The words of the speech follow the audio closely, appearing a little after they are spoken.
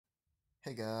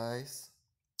Hey guys,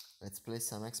 let's play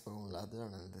some Xbow on ladder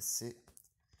and let's see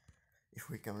if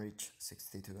we can reach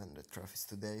 6200 trophies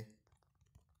today.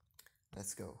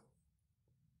 Let's go.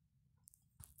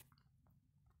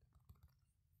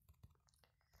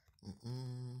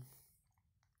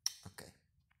 Okay.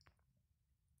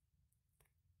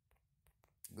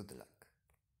 Good luck.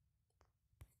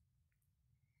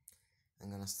 I'm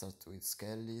gonna start with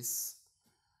Skellies.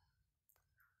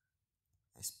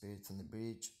 I spirit on the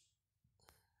bridge.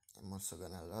 I'm also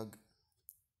gonna log.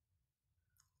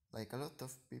 Like a lot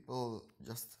of people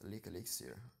just leak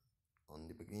elixir on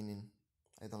the beginning.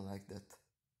 I don't like that.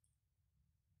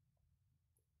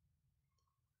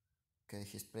 Okay,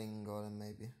 he's playing Golem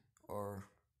maybe, or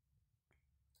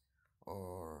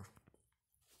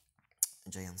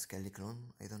Giant Skelly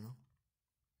clone, I don't know.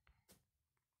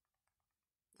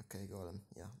 Okay, Golem,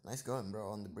 yeah, nice Golem, bro,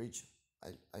 on the bridge.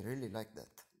 I really like that.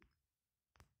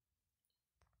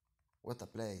 What a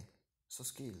play, so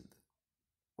skilled.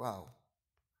 Wow,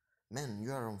 man,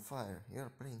 you are on fire, you are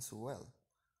playing so well.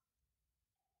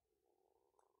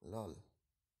 Lol.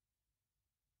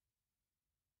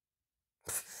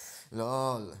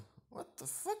 Lol, what the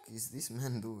fuck is this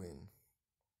man doing?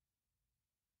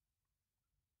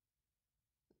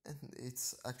 And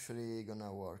it's actually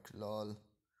gonna work, lol.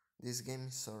 This game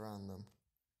is so random.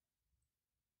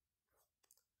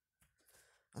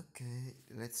 Okay,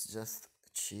 let's just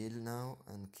chill now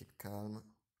and keep calm.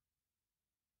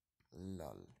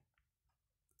 Lol.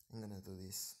 I'm gonna do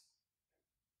this.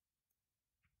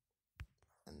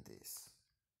 And this.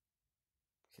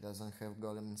 He doesn't have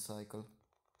Golem in cycle.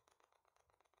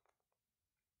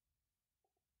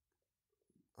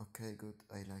 Okay, good,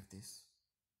 I like this.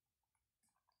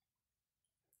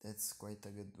 That's quite a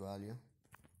good value.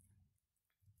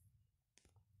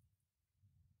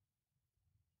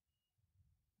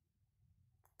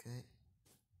 Okay.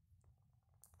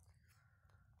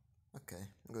 Okay,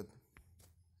 good.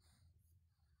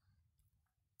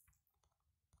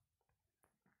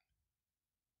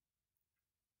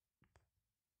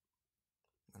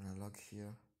 Gonna log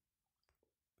here.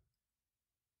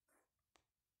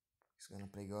 He's gonna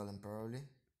play Golem probably.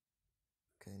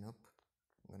 Okay, nope.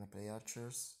 I'm gonna play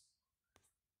archers.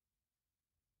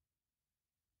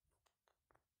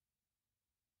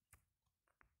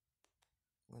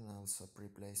 I'm gonna also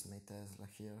pre-place my Tesla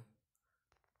here.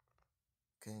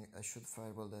 Okay, I should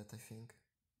fireball that, I think.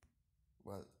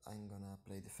 Well, I'm gonna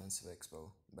play defensive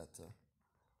Xbow better.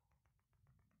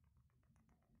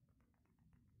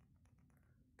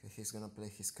 Okay, he's gonna play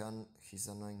his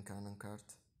annoying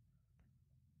Cannoncart.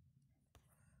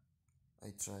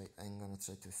 I'm gonna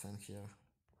try to defend here.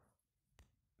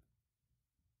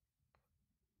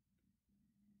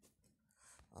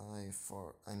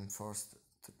 I'm forced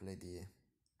to play the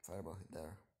fireball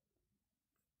there.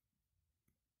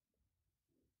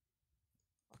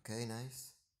 Okay,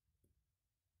 nice.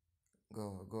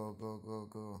 Go, go, go, go,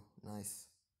 go. Nice.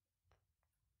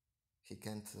 He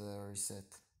can't reset.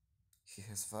 He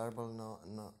has fireball,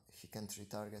 no, he can't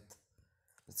retarget.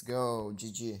 Let's go,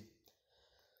 GG.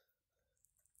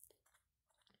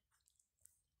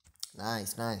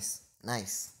 Nice, nice,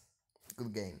 nice.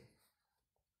 Good game.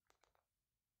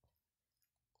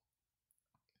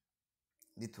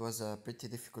 It was a pretty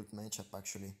difficult matchup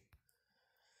actually.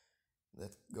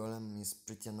 That Golem is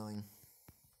pretty annoying.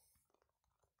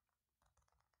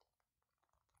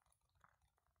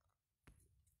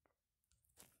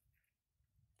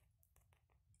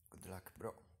 Good luck,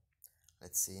 bro.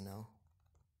 Let's see now.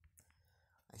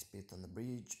 I spit on the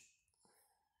bridge.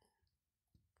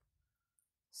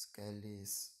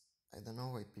 Skellies. I don't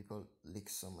know why people leak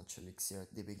so much elixir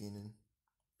at the beginning.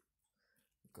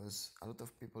 Because a lot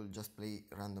of people just play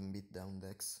random beatdown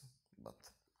decks, but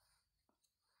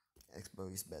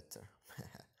Xbow is better.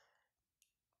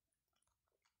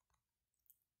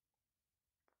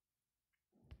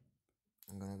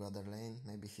 I'm gonna go other lane.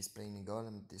 Maybe he's playing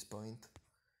Golem at this point.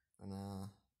 Gonna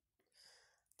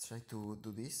try to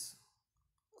do this.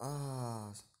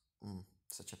 Ah,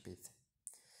 such a pity.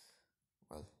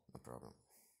 Well, no problem.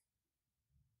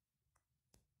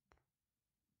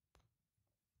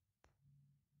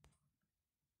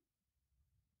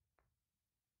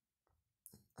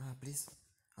 Ah, please.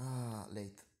 Ah,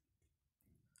 late.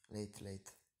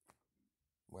 Late.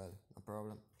 Well, no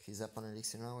problem. He's up on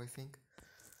elixir now, I think.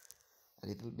 A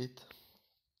little bit.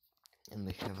 And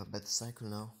they have a bad cycle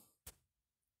now.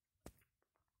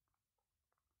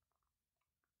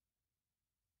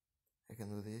 I can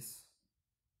do this.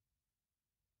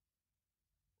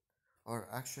 Or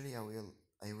actually I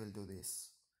will do this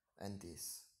and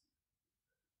this.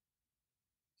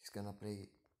 He's gonna play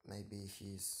maybe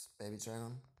his baby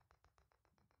dragon.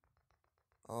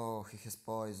 Oh, he has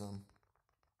poison.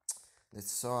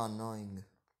 That's so annoying.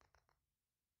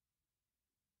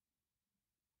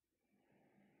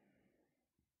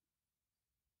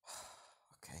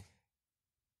 Okay.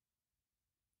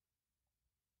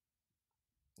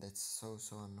 That's so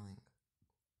annoying.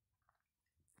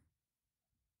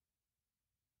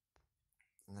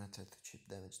 I'm gonna try to chip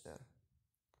damage there.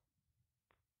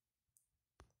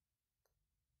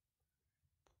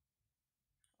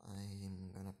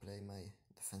 I'm gonna play my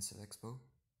defensive Xbow.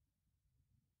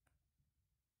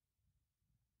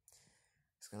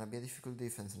 It's gonna be a difficult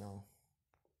defense now.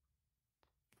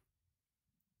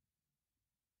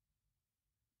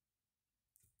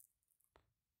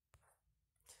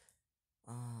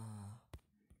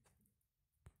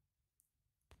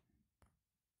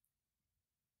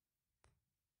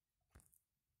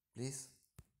 Please?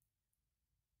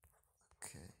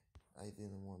 Okay, I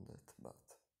didn't want that, but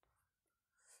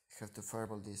I have to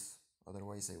fireball this,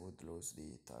 otherwise I would lose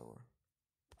the tower.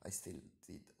 I still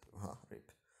did.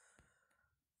 Rip.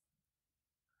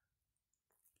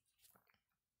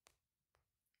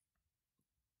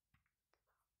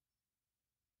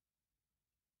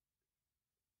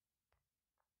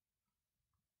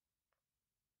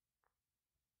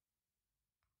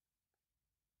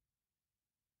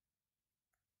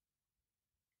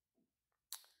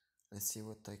 Let's see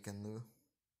what I can do.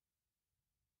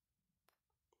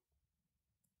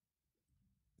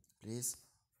 Please?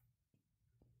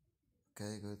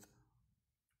 Okay, good.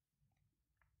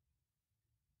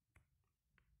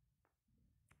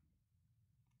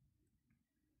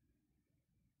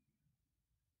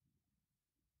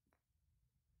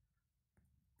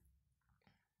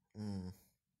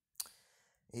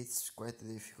 It's quite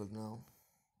difficult now.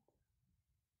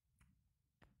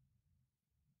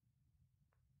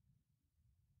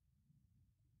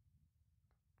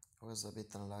 I was a bit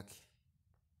unlucky,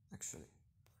 actually.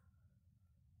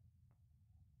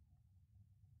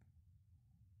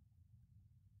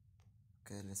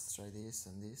 Okay, let's try this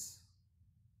and this.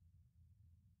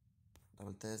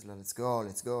 Double Tesla, let's go,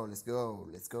 let's go, let's go,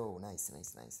 let's go. Nice,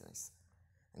 nice, nice, nice.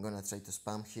 I'm gonna try to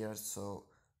spam here so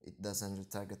it doesn't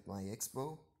retarget my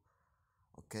Xbow.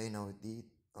 Okay, now it did.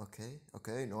 Okay,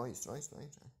 okay, nice, nice,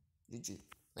 nice. GG.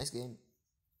 Nice game.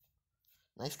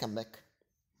 Nice comeback.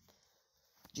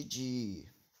 GG.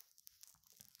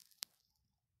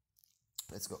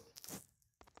 Let's go.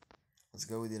 Let's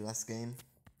go with the last game.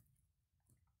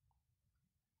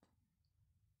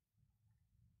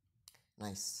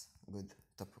 Nice, good.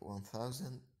 Top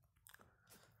 1000.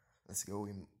 Let's go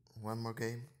in one more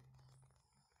game.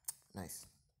 Nice.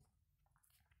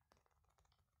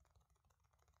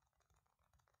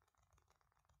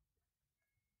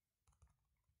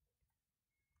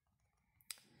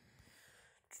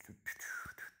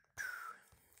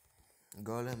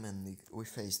 Golem and we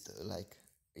faced like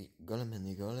Golem and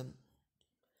Egolem.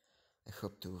 I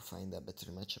hope to find a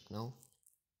better matchup now.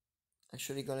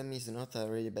 Actually, Golem is not a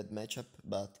really bad matchup,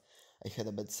 but I had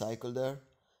a bad cycle there,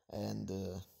 and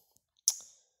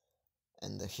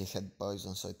he had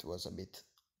poison, so it was a bit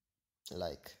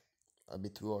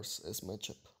worse as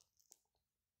matchup.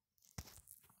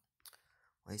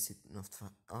 Why is it not fun?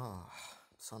 Oh,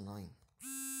 so annoying.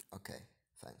 Okay,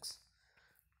 thanks.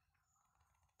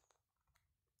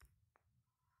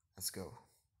 Let's go.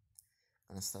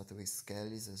 Gonna start with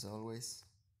Skellies as always.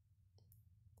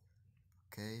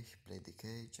 Okay, he played the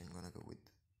cage. I'm gonna go with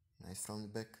knife from the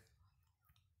back.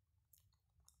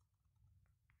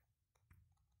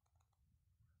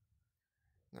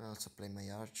 I'm gonna also play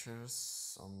my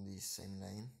archers on the same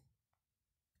lane.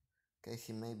 Okay,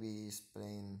 he maybe is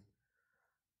playing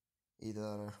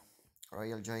either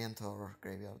Royal Giant or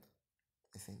Graveyard,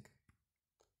 I think.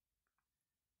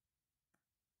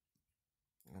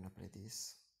 I'm gonna play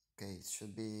this. Okay, it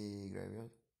should be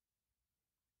Graveyard.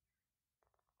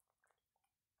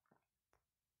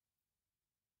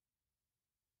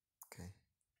 Okay,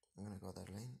 I'm gonna go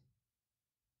that lane.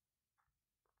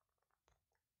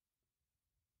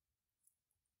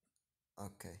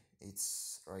 Okay,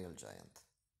 it's Royal Giant.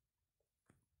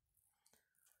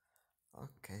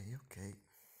 Okay, okay.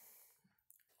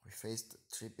 We faced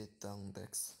 3-bit down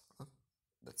decks. Oh,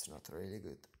 that's not really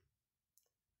good.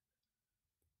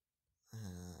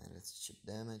 Let's chip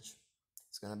damage.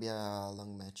 It's gonna be a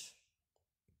long match.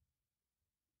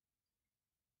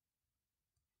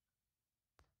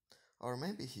 Or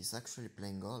maybe he's actually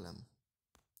playing Golem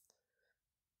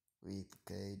with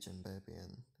Cage and Baby,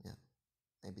 and yeah,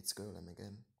 maybe it's Golem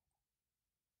again.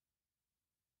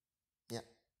 Yeah,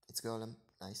 it's Golem.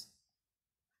 Nice.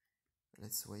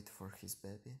 Let's wait for his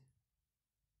Baby.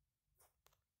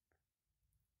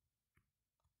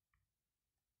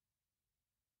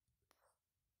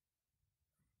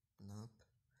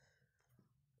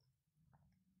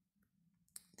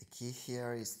 key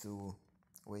here is to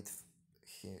wait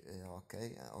here.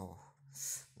 Okay. Oh,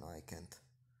 no, I can't.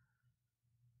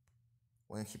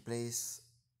 When he plays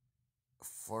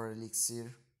 4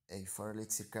 elixir, a 4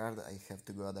 elixir card, I have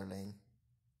to go other lane.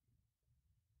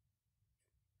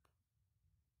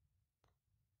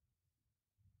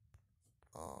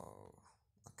 Oh,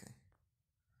 okay.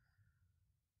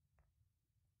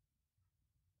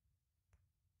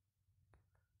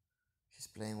 He's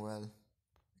playing well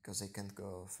because I can't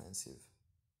go offensive.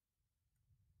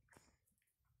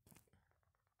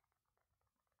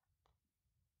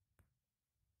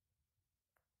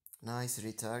 Nice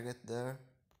retarget there.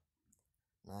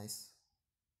 Nice.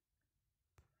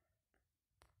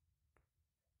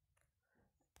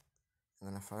 I'm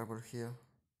gonna fireball here.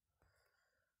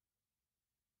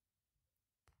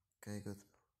 Okay, good.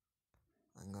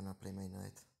 I'm gonna play my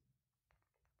knight.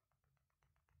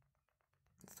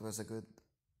 It was a good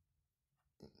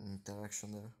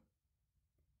interaction there.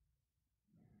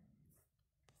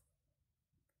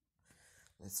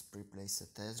 Let's pre-place a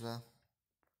Tesla.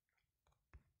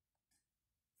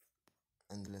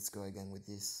 And let's go again with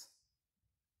this.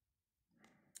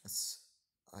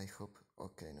 I hope.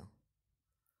 Okay, no.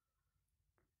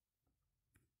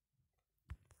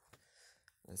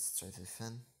 Let's try to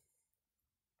defend.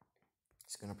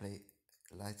 He's gonna play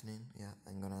lightning. Yeah,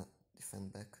 I'm gonna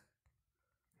defend back.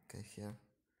 Okay, here.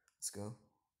 Let's go.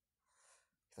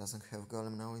 He doesn't have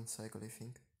golem now in cycle, I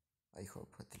think. I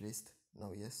hope, at least.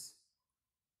 No, yes.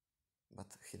 But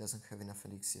he doesn't have enough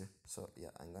elixir. So, yeah,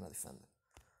 I'm gonna defend.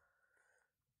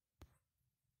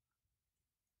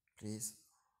 Please.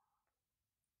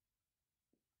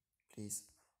 Please.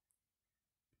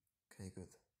 Okay, good.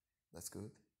 That's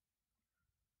good.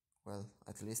 Well,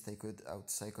 at least I could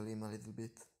outcycle him a little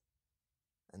bit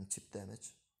and chip damage.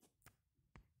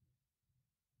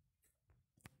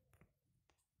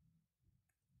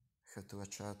 Have to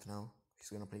watch out now.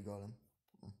 He's gonna play golem.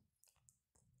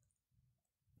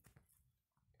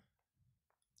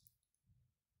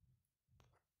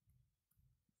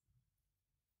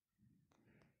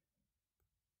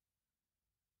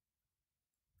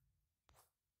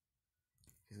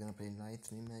 He's gonna play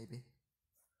lightning maybe.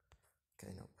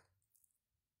 Okay, nope.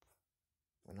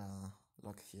 I'm gonna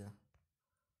lock here.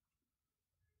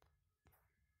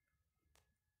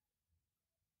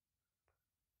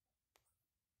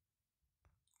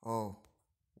 Oh,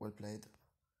 well played.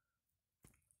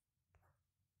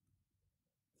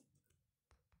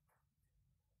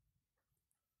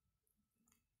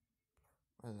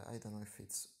 Well, I don't know if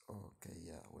it's okay.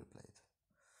 Yeah, well played.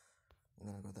 I'm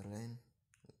gonna go the lane.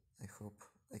 I hope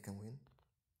I can win.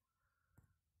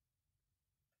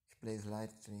 He plays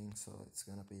lightning, so it's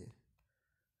gonna be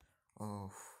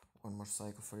oh, one more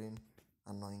cycle for him.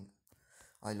 Annoying.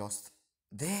 I lost.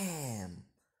 Damn.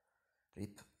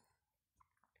 Rip.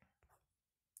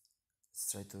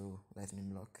 Let's try to lightning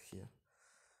block here.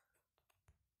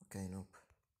 Okay, nope.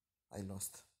 I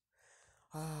lost.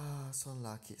 Ah, so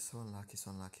unlucky, so unlucky,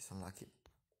 so unlucky, so unlucky.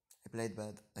 I played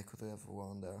bad. I could have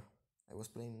won there. I was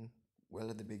playing well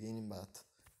at the beginning, but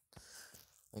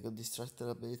I got distracted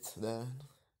a bit then.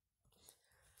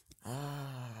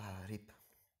 Ah, rip.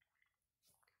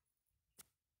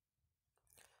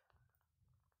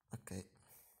 Okay.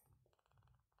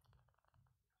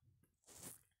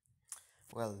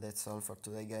 Well, that's all for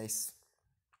today, guys.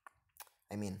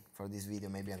 I mean, for this video,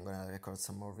 maybe I'm gonna record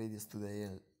some more videos today.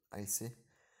 I'll see.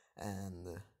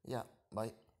 And yeah,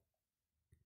 bye.